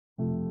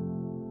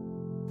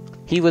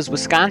He was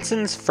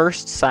Wisconsin's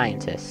first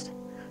scientist.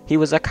 He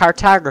was a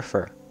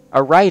cartographer,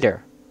 a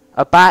writer,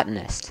 a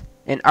botanist,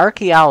 an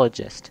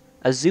archaeologist,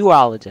 a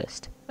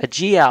zoologist, a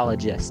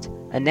geologist,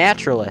 a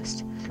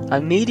naturalist,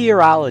 a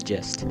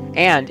meteorologist,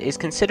 and is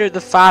considered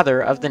the father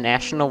of the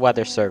National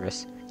Weather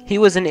Service. He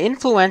was an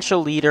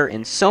influential leader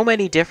in so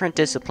many different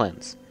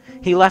disciplines.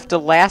 He left a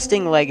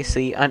lasting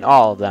legacy on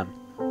all of them.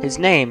 His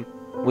name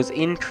was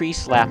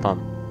Increase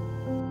Lapham.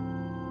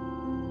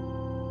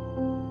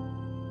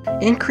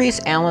 Increase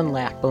Allen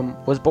Lapham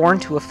was born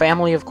to a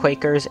family of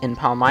Quakers in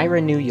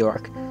Palmyra, New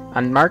York,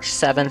 on March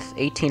 7,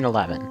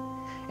 1811.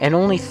 At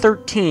only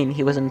 13,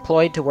 he was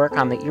employed to work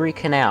on the Erie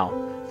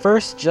Canal,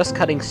 first just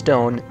cutting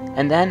stone,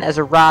 and then as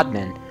a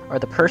rodman, or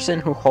the person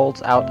who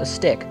holds out a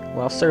stick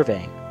while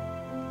surveying.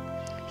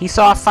 He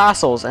saw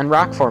fossils and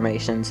rock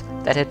formations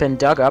that had been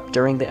dug up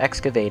during the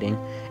excavating,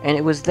 and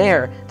it was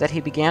there that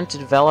he began to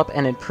develop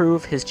and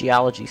improve his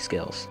geology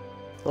skills.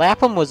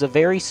 Lapham was a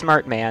very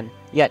smart man,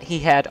 yet he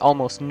had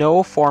almost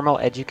no formal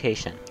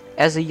education.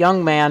 As a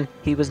young man,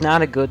 he was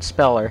not a good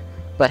speller,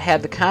 but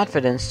had the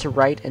confidence to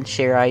write and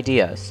share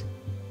ideas.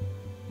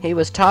 He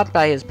was taught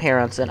by his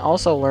parents and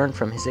also learned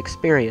from his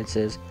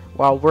experiences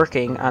while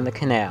working on the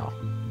canal.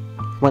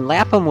 When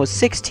Lapham was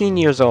 16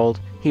 years old,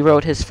 he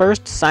wrote his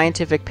first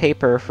scientific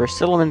paper for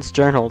Silliman's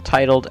Journal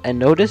titled A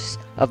Notice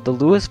of the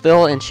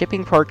Louisville and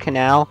Shippingport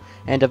Canal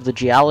and of the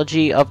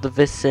Geology of the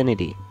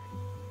Vicinity.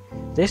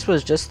 This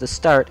was just the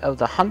start of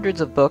the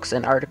hundreds of books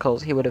and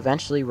articles he would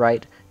eventually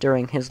write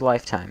during his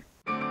lifetime.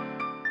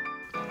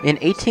 In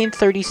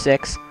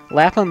 1836,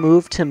 Lapham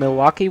moved to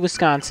Milwaukee,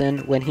 Wisconsin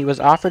when he was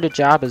offered a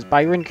job as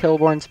Byron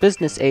Kilbourne's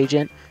business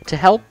agent to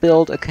help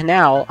build a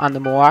canal on the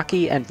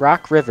Milwaukee and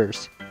Rock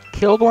Rivers.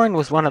 Kilbourne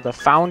was one of the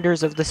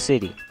founders of the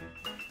city.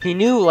 He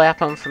knew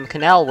Lapham from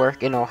canal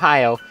work in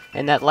Ohio,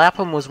 and that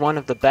Lapham was one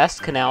of the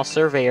best canal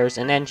surveyors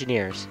and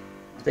engineers.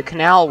 The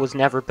canal was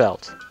never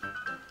built.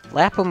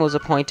 Lapham was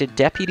appointed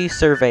deputy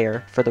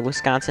surveyor for the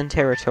Wisconsin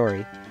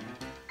Territory.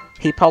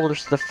 He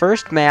published the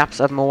first maps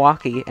of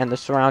Milwaukee and the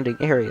surrounding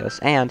areas,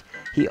 and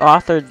he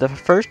authored the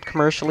first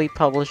commercially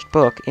published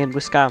book in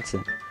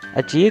Wisconsin,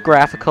 a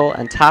geographical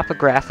and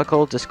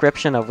topographical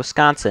description of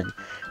Wisconsin,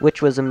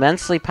 which was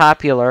immensely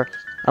popular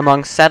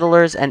among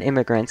settlers and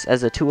immigrants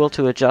as a tool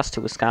to adjust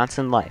to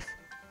Wisconsin life.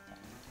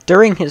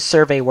 During his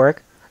survey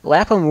work,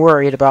 Lapham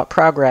worried about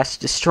progress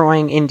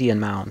destroying Indian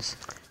mounds.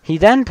 He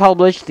then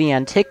published The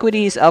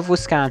Antiquities of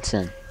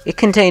Wisconsin. It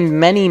contained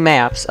many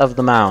maps of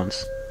the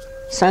mounds.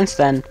 Since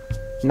then,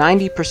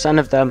 90%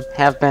 of them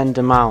have been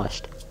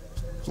demolished.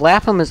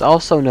 Lapham is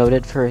also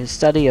noted for his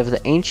study of the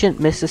ancient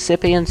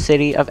Mississippian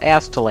city of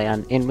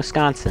Aztalan in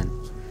Wisconsin.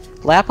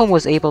 Lapham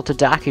was able to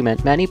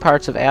document many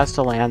parts of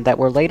Aztalan that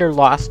were later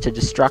lost to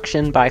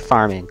destruction by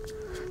farming.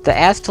 The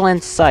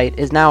Aztalan site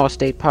is now a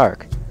state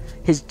park.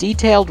 His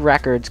detailed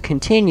records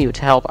continue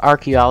to help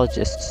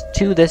archaeologists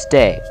to this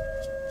day.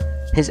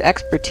 His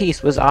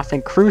expertise was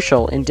often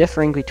crucial in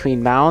differing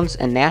between mounds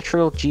and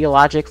natural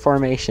geologic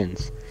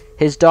formations.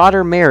 His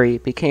daughter Mary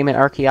became an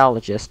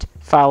archaeologist,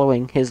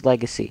 following his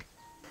legacy.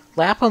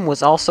 Lapham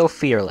was also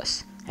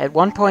fearless. At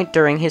one point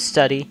during his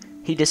study,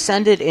 he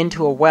descended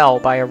into a well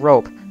by a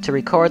rope to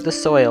record the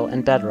soil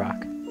and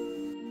bedrock.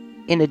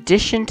 In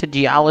addition to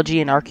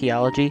geology and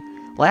archaeology,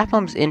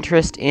 Lapham's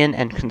interest in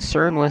and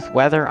concern with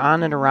weather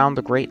on and around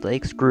the Great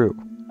Lakes grew.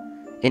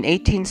 In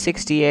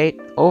 1868,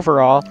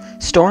 overall,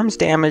 storms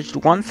damaged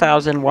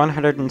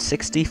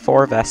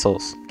 1,164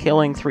 vessels,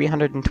 killing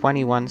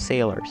 321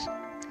 sailors.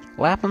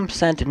 Lapham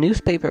sent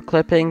newspaper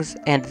clippings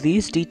and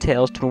these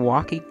details to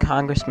Milwaukee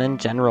Congressman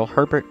General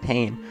Herbert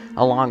Payne,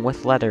 along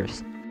with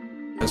letters.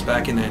 As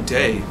back in that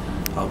day,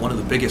 one of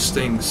the biggest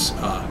things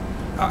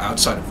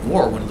outside of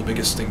war, one of the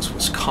biggest things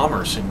was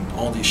commerce and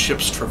all these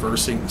ships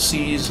traversing the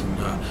seas and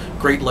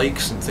Great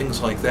Lakes and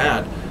things like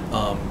that.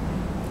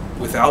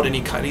 Without any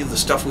kind of the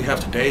stuff we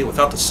have today,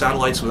 without the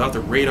satellites, without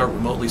the radar,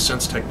 remotely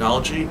sensed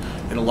technology,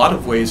 in a lot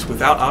of ways,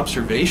 without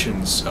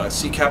observations,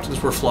 sea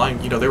captains were flying,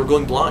 they were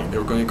going blind. They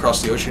were going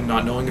across the ocean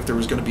not knowing if there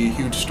was going to be a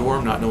huge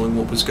storm, not knowing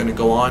what was going to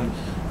go on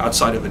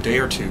outside of a day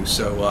or two.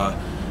 So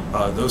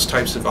those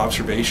types of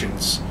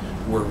observations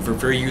were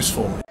very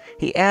useful.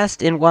 He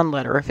asked in one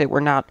letter if it were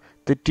not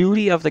the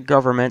duty of the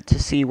government to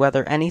see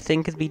whether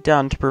anything could be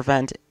done to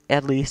prevent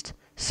at least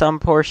some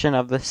portion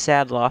of the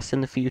sad loss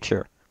in the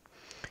future.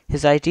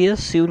 His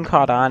ideas soon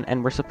caught on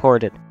and were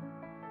supported.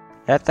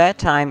 At that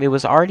time, it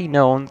was already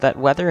known that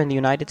weather in the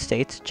United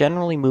States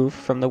generally moved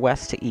from the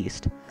west to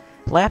east.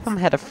 Lapham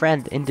had a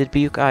friend in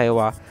Dubuque,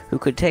 Iowa, who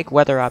could take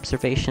weather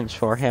observations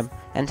for him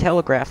and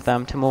telegraph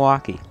them to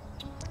Milwaukee.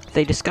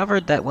 They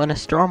discovered that when a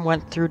storm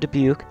went through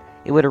Dubuque,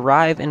 it would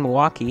arrive in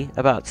Milwaukee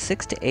about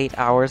 6 to 8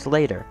 hours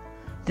later.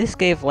 This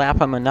gave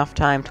Lapham enough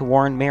time to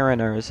warn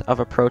mariners of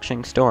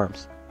approaching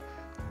storms.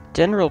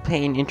 General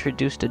Payne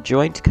introduced a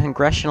joint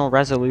congressional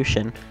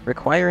resolution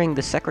requiring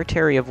the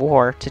Secretary of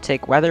War to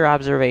take weather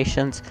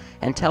observations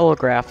and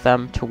telegraph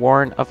them to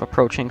warn of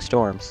approaching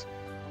storms.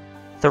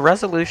 The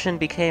resolution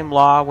became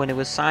law when it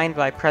was signed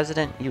by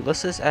President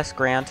Ulysses S.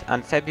 Grant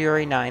on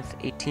February 9,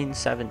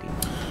 1870.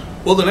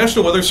 Well, the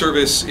National Weather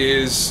Service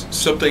is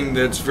something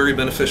that's very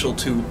beneficial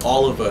to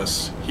all of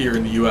us here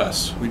in the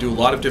U.S. We do a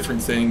lot of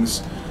different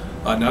things.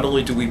 Not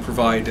only do we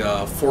provide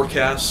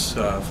forecasts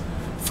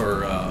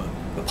for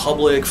the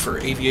public, for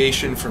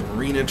aviation, for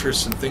marine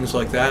interests and things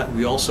like that,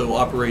 we also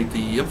operate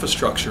the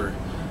infrastructure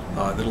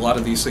that a lot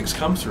of these things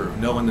come through.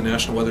 Knowing the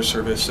National Weather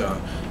Service,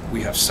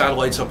 we have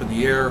satellites up in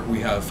the air, we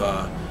have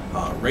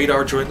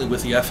radar jointly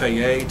with the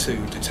FAA to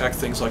detect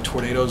things like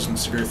tornadoes and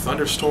severe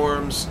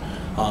thunderstorms.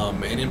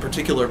 And in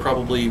particular,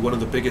 probably one of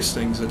the biggest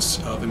things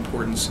that's of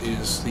importance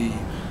is the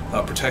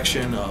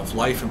protection of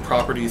life and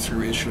property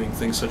through issuing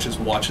things such as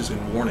watches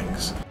and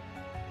warnings.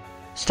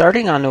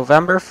 Starting on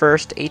November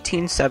 1st,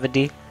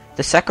 1870,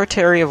 the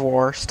Secretary of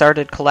War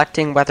started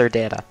collecting weather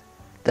data.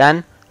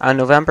 Then, on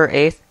November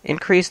 8th,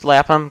 Increased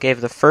Lapham gave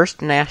the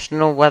first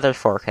national weather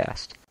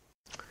forecast.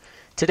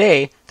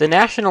 Today, the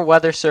National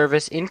Weather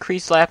Service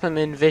Increased Lapham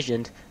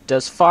envisioned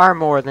does far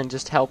more than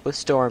just help with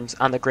storms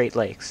on the Great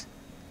Lakes.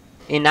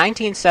 In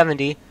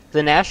 1970,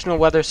 the National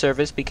Weather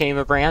Service became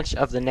a branch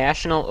of the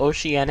National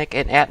Oceanic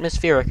and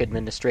Atmospheric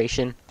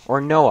Administration, or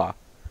NOAA.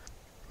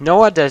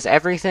 NOAA does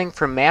everything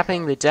from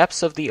mapping the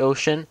depths of the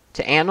ocean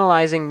to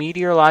analyzing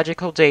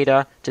meteorological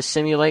data to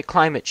simulate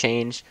climate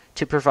change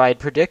to provide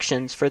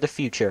predictions for the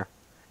future.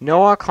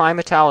 NOAA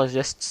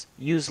climatologists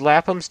use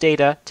Lapham's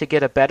data to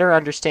get a better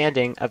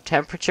understanding of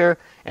temperature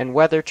and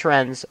weather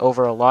trends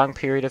over a long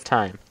period of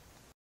time.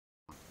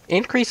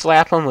 Increased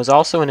Lapham was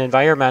also an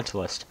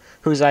environmentalist,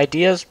 whose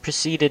ideas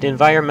preceded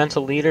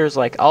environmental leaders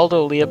like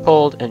Aldo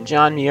Leopold and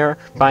John Muir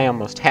by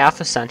almost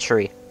half a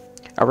century.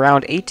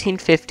 Around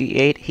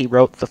 1858, he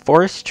wrote The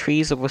Forest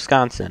Trees of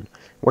Wisconsin,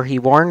 where he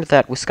warned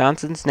that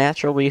Wisconsin's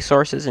natural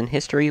resources and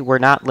history were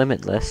not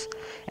limitless,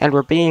 and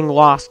were being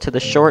lost to the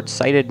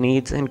short-sighted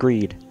needs and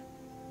greed.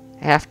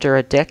 After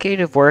a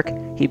decade of work,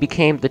 he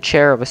became the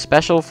chair of a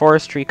special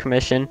forestry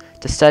commission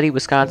to study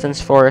Wisconsin's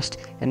forest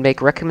and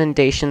make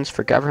recommendations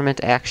for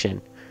government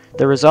action.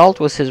 The result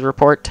was his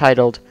report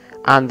titled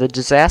On the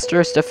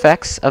Disastrous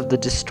Effects of the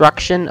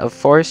Destruction of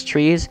Forest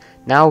Trees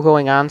Now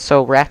Going On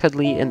So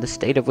Rapidly in the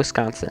State of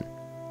Wisconsin.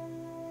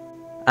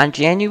 On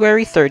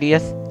January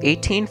 30th,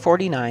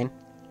 1849,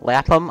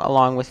 Lapham,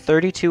 along with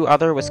 32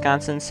 other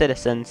Wisconsin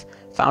citizens,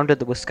 founded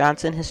the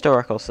Wisconsin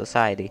Historical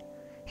Society.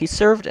 He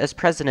served as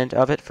president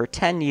of it for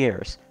 10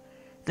 years.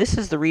 This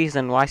is the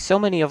reason why so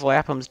many of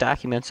Lapham's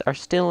documents are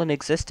still in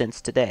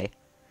existence today.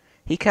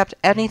 He kept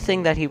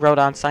anything that he wrote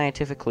on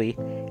scientifically,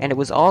 and it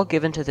was all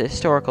given to the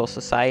Historical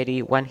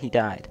Society when he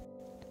died.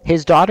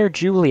 His daughter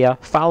Julia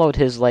followed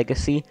his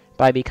legacy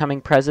by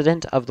becoming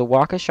president of the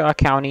Waukesha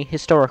County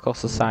Historical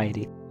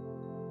Society.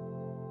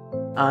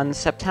 On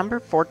September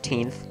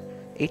 14th,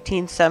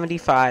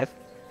 1875,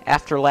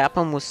 after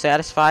Lapham was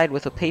satisfied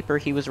with a paper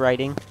he was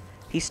writing,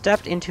 he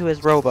stepped into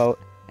his rowboat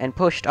and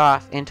pushed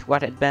off into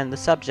what had been the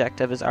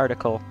subject of his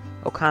article,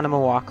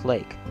 Oconomowoc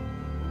Lake.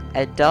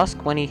 At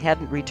dusk, when he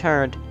hadn't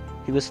returned,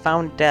 he was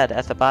found dead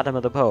at the bottom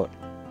of the boat.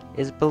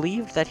 It is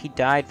believed that he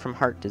died from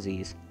heart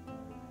disease.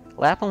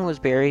 Lapham was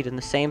buried in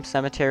the same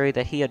cemetery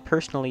that he had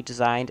personally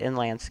designed and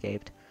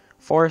landscaped,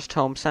 Forest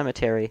Home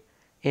Cemetery,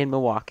 in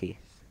Milwaukee.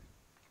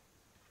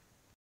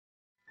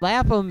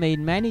 Lapham made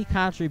many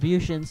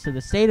contributions to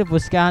the state of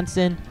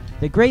Wisconsin,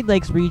 the Great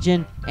Lakes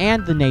region,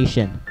 and the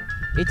nation.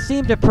 It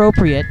seemed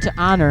appropriate to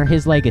honor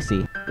his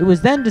legacy. It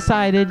was then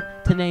decided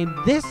to name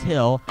this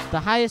hill the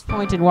highest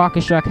point in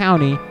Waukesha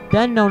County,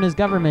 then known as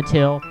Government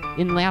Hill,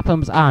 in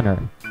Lapham's honor.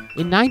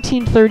 In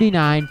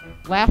 1939,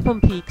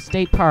 Lapham Peak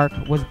State Park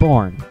was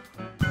born.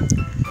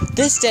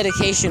 This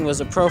dedication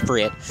was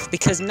appropriate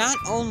because not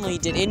only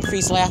did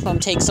Increased Lapham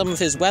take some of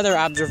his weather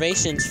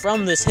observations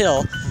from this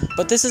hill,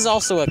 but this is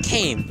also a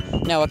came.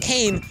 Now, a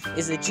came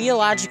is a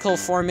geological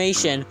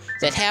formation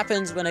that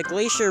happens when a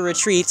glacier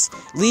retreats,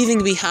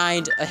 leaving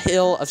behind a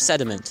hill of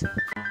sediment.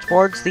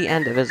 Towards the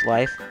end of his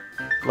life,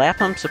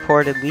 Lapham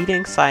supported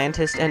leading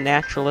scientist and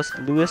naturalist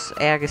Louis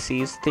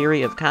Agassiz's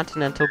theory of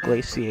continental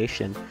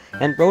glaciation,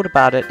 and wrote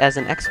about it as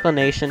an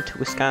explanation to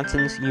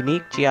Wisconsin's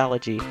unique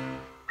geology.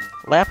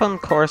 Lapham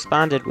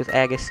corresponded with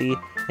Agassiz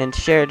and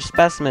shared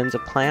specimens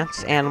of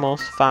plants,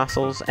 animals,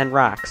 fossils, and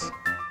rocks.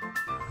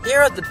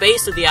 Here at the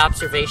base of the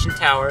observation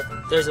tower,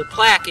 there's a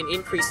plaque in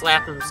Increased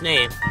Lapham's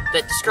name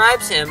that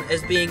describes him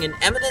as being an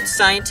eminent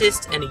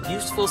scientist and a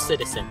useful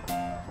citizen.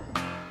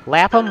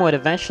 Lapham would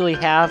eventually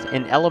have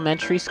an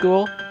elementary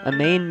school, a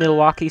main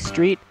Milwaukee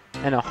street,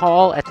 and a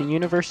hall at the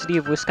University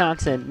of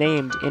Wisconsin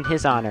named in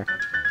his honor.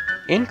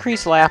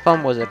 Increased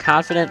Lapham was a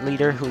confident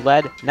leader who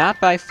led not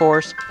by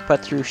force,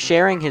 but through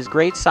sharing his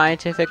great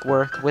scientific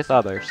work with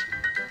others.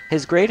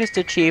 His greatest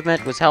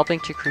achievement was helping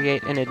to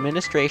create an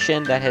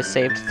administration that has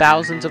saved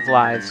thousands of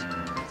lives,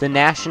 the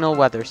National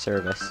Weather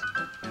Service.